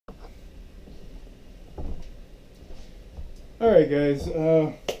Alright guys,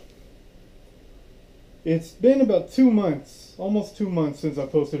 it's been about 2 months, almost 2 months since I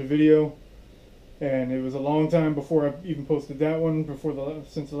posted a video, and it was a long time before I even posted that one,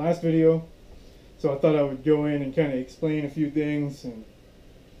 since the last video. So I thought I would go in and kind of explain a few things and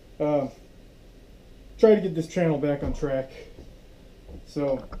try to get this channel back on track.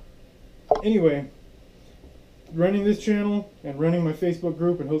 So anyway, running this channel and running my Facebook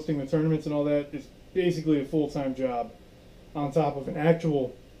group and hosting the tournaments and all that is basically a full-time job on top of an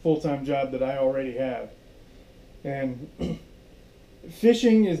actual full-time job that I already have. And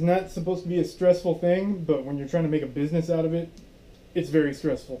fishing is not supposed to be a stressful thing, but when you're trying to make a business out of it, it's very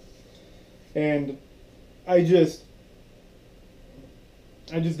stressful. And I just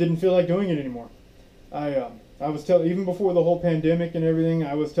didn't feel like doing it anymore. I was even before the whole pandemic and everything,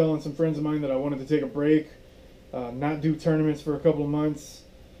 I was telling some friends of mine that I wanted to take a break, not do tournaments for a couple of months.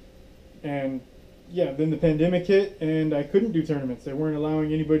 And yeah, then the pandemic hit and I couldn't do tournaments. They weren't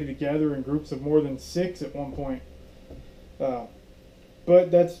allowing anybody to gather in groups of more than 6 at one point. But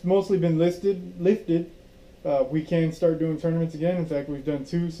that's mostly been lifted. We can start doing tournaments again. In fact, we've done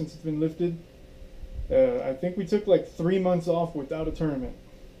 2 since it's been lifted. I think we took like 3 months off without a tournament.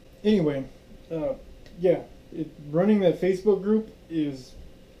 Anyway, yeah, running that Facebook group is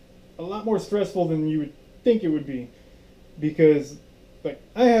a lot more stressful than you would think it would be, because like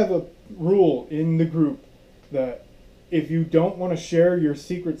I have a rule in the group that if you don't want to share your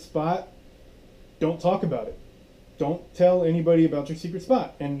secret spot, don't talk about it. Don't tell anybody about your secret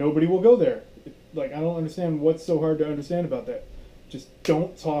spot, and nobody will go there. Like, I don't understand what's so hard to understand about that. Just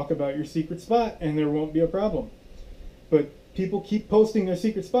don't talk about your secret spot and there won't be a problem. But people keep posting their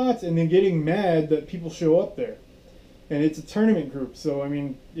secret spots and then getting mad that people show up there. And it's a tournament group, so I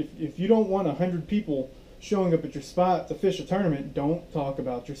mean, if you don't want 100 people showing up at your spot to fish a tournament, don't talk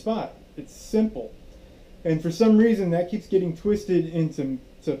about your spot. It's simple. And for some reason that keeps getting twisted into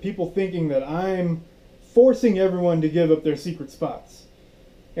people thinking that I'm forcing everyone to give up their secret spots.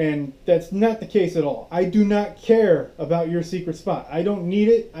 And that's not the case at all. I do not care about your secret spot. I don't need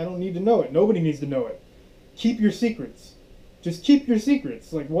it. I don't need to know it. Nobody needs to know it. Keep your secrets. Just keep your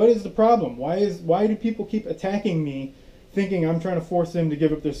secrets. Like, what is the problem? Why do people keep attacking me thinking I'm trying to force them to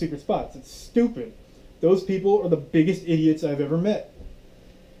give up their secret spots? It's stupid. Those people are the biggest idiots I've ever met.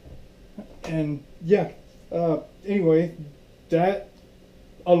 And yeah, anyway, that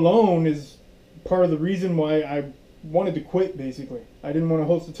alone is part of the reason why I wanted to quit, basically. I didn't want to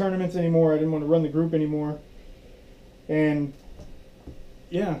host the tournaments anymore. I didn't want to run the group anymore. And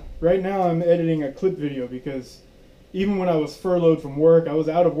yeah, right now I'm editing a clip video because even when I was furloughed from work, I was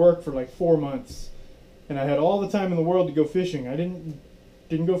out of work for like 4 months. And I had all the time in the world to go fishing. I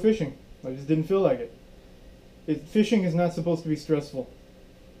didn't go fishing. I just didn't feel like it. Fishing is not supposed to be stressful.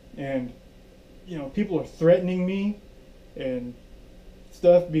 And, you know, people are threatening me and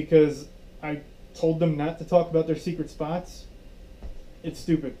stuff because I told them not to talk about their secret spots. It's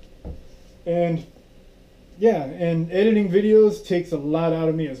stupid. And yeah, and editing videos takes a lot out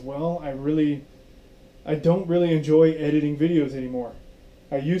of me as well. I don't really enjoy editing videos anymore.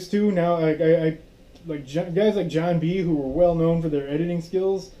 I used to. Now I like guys like John B, who were well known for their editing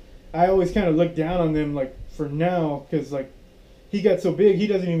skills. I always kind of look down on them, like, for now, because like he got so big he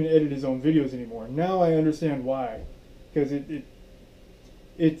doesn't even edit his own videos anymore. Now I understand why, because it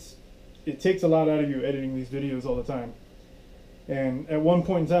takes a lot out of you editing these videos all the time. And at one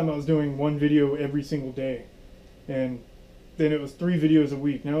point in time I was doing 1 video every single day, and then it was 3 videos a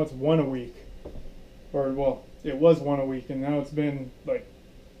week. Now it's 1 a week, or well, it was 1 a week, and now it's been like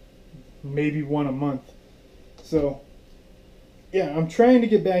maybe 1 a month. So yeah, I'm trying to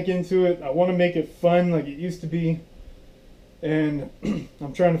get back into it. I want to make it fun like it used to be, and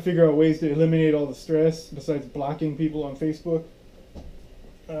I'm trying to figure out ways to eliminate all the stress besides blocking people on Facebook.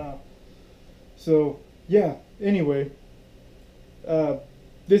 So yeah, anyway,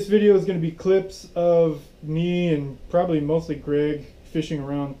 this video is going to be clips of me and probably mostly Greg fishing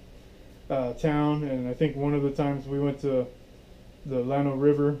around town. And I think one of the times we went to the Llano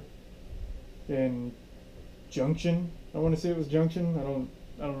River in Junction. I want to say it was Junction. I don't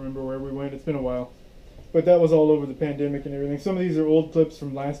remember where we went. It's been a while. But that was all over the pandemic and everything. Some of these are old clips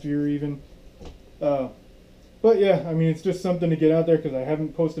from last year even. But yeah, I mean, it's just something to get out there because I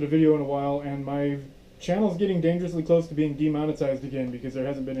haven't posted a video in a while, and my channel's getting dangerously close to being demonetized again because there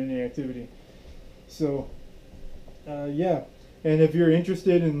hasn't been any activity. So yeah, and if you're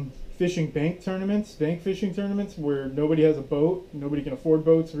interested in fishing bank fishing tournaments where nobody has a boat, nobody can afford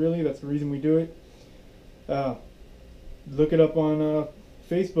boats really, that's the reason we do it. Look it up on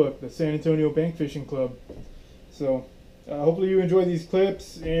Facebook, the San Antonio Bank Fishing Club. So hopefully you enjoy these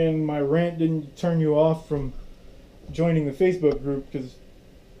clips and my rant didn't turn you off from joining the Facebook group because,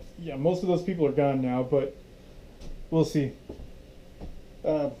 yeah, most of those people are gone now, but we'll see.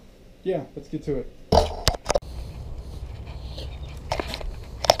 Yeah, let's get to it.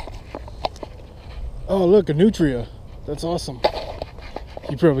 Oh, look, a nutria. That's awesome.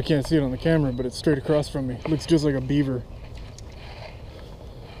 You probably can't see it on the camera, but it's straight across from me. It looks just like a beaver.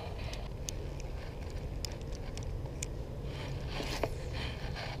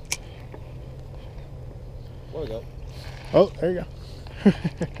 There we go. Oh, there you go.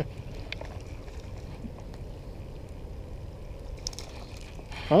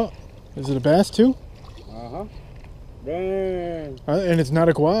 Oh, is it a bass too? Uh-huh. Dang. And it's not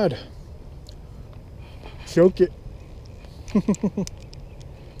a quad. Choke it.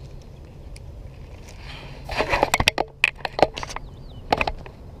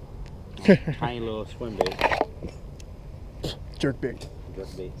 Tiny little swim bait. Jerk bait.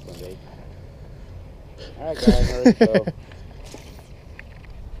 Jerk bait, swim bait. Alright guys, let's go.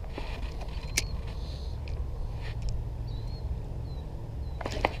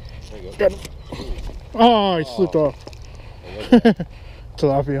 There you go. Got him. Oh, he slipped off.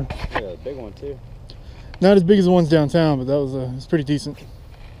 Tilapia. Yeah, a big one too. Not as big as the ones downtown, but that was pretty decent.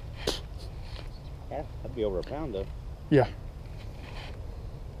 Yeah, that'd be over a pound though. Yeah.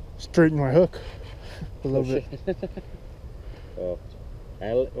 Straighten my hook a little bit. Oh,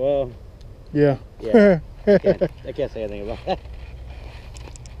 well. Yeah. Yeah. I can't say anything about that.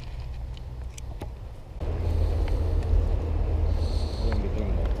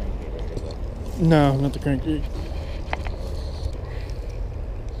 No, not the crankbait.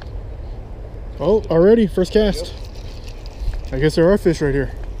 Oh, already first cast. I guess there are fish right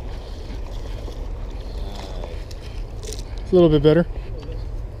here. It's a little bit better.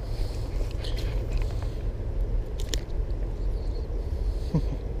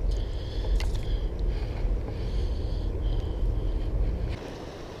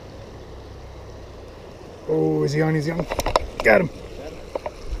 Oh, is he on? He's on. Got him.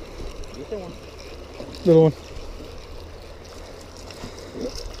 Little one.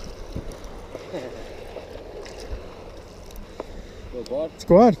 Little quad?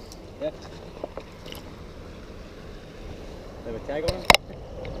 Squad. Yeah. Have a tag on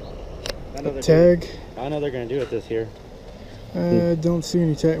him? A tag. I know they're going to do it this year. I don't see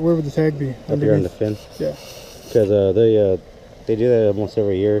any tag. Where would the tag be? Up here on the fin. Yeah. Because they do that almost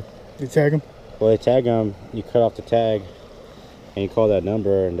every year. They tag them? Well, they tag them, you cut off the tag, and you call that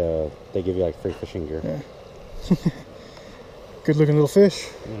number, and they give you like free fishing gear. Yeah. Good looking little fish.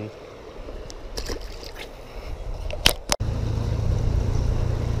 Mm-hmm.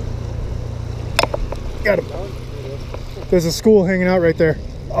 Got him. There's a school hanging out right there.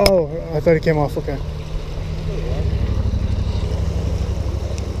 Oh, I thought he came off. Okay.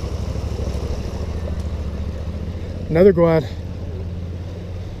 Another quad.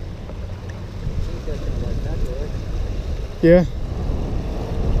 Yeah.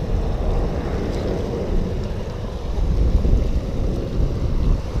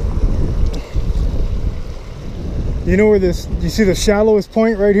 You know where this, you see the shallowest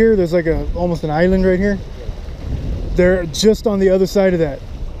point right here? There's like almost an island right here. They're just on the other side of that.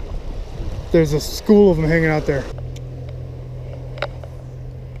 There's a school of them hanging out there.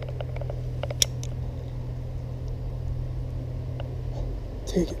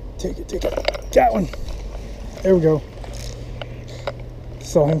 Take it, take it, take it. Got one. There we go.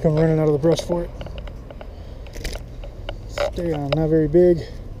 Saw him come running out of the brush for it. Stay on, not very big.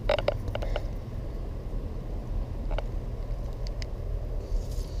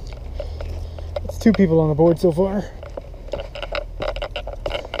 It's 2 people on the board so far.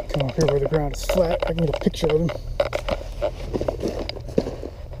 Come up here where the ground is flat. I can get a picture of them.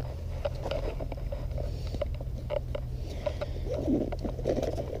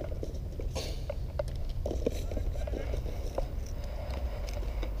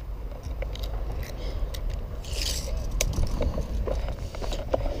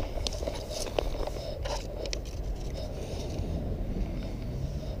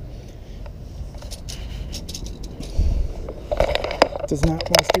 Does not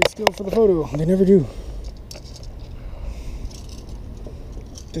want to stay still for the photo. They never do.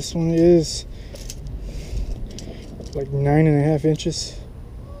 This one is like 9.5 inches.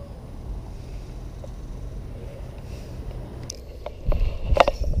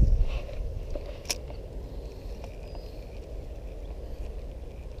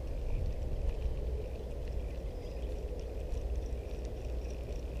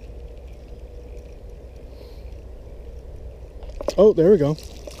 Oh, there we go.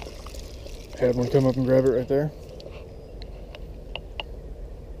 Had one come up and grab it right there.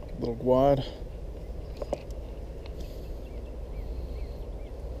 Little quad.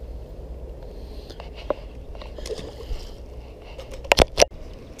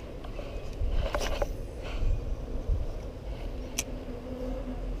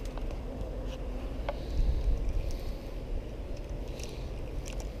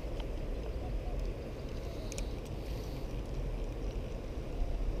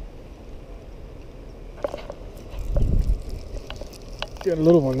 Got a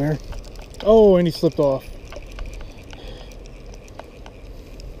little one there. Oh, and he slipped off.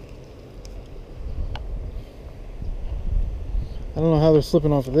 I don't know how they're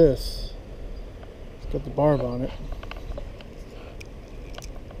slipping off of this. It's got the barb on it.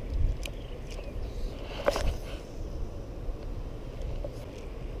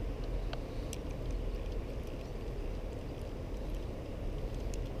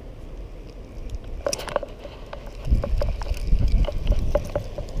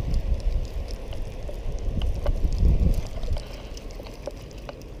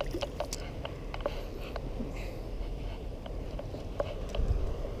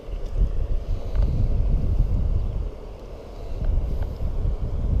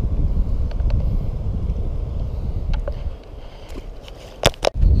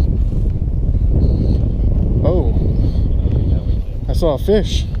 I saw a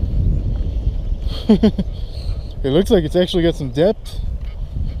fish. It looks like it's actually got some depth.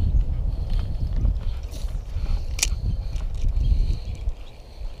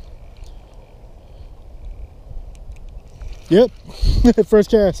 Yep.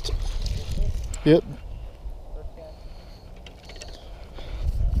 First cast. Yep.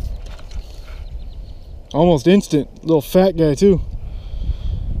 Almost instant. Little fat guy too.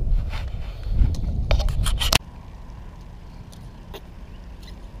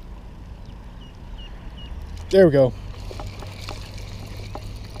 There we go.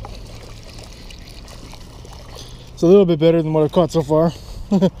 It's a little bit better than what I've caught so far.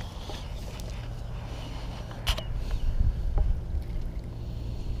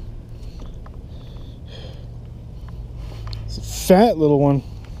 It's a fat little one.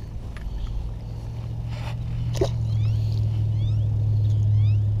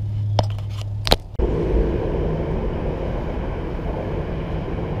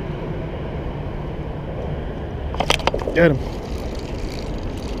 Got him.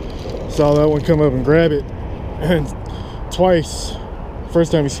 Saw that one come up and grab it, and twice.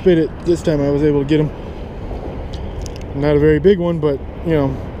 First time he spit it, this time I was able to get him. Not a very big one, but you know,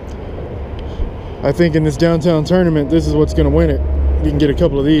 I think in this downtown tournament, this is what's going to win it. You can get a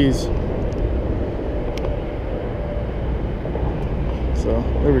couple of these. So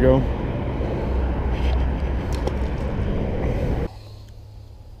there we go.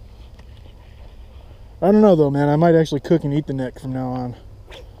 I don't know though, man. I might actually cook and eat the neck from now on.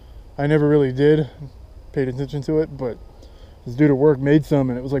 I never really did, paid attention to it, but this dude at work made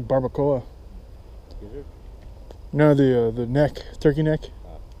some and it was like barbacoa. No, the neck, turkey neck.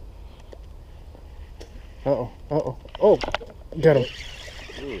 Uh-oh, uh-oh. Oh, got him.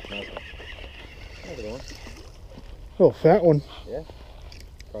 Ooh, nice one. That's a good one. Oh, fat one. Yeah,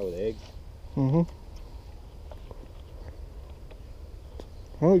 probably with egg. Mm-hmm.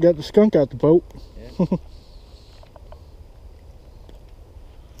 Well, we got the skunk out the boat. Yeah.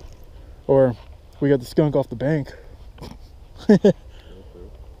 Or we got the skunk off the bank.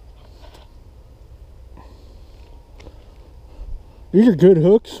 These are good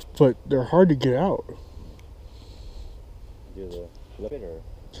hooks, but they're hard to get out. Do the flip it or?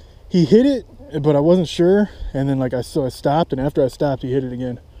 He hit it, but I wasn't sure, and then like I stopped, and after I stopped, he hit it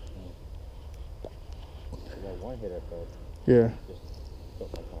again. That one hit I felt. Yeah. Just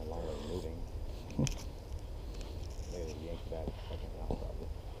felt like my line was moving. Maybe yanked back second round probably.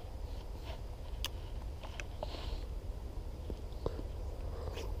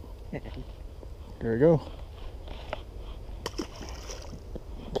 There we go.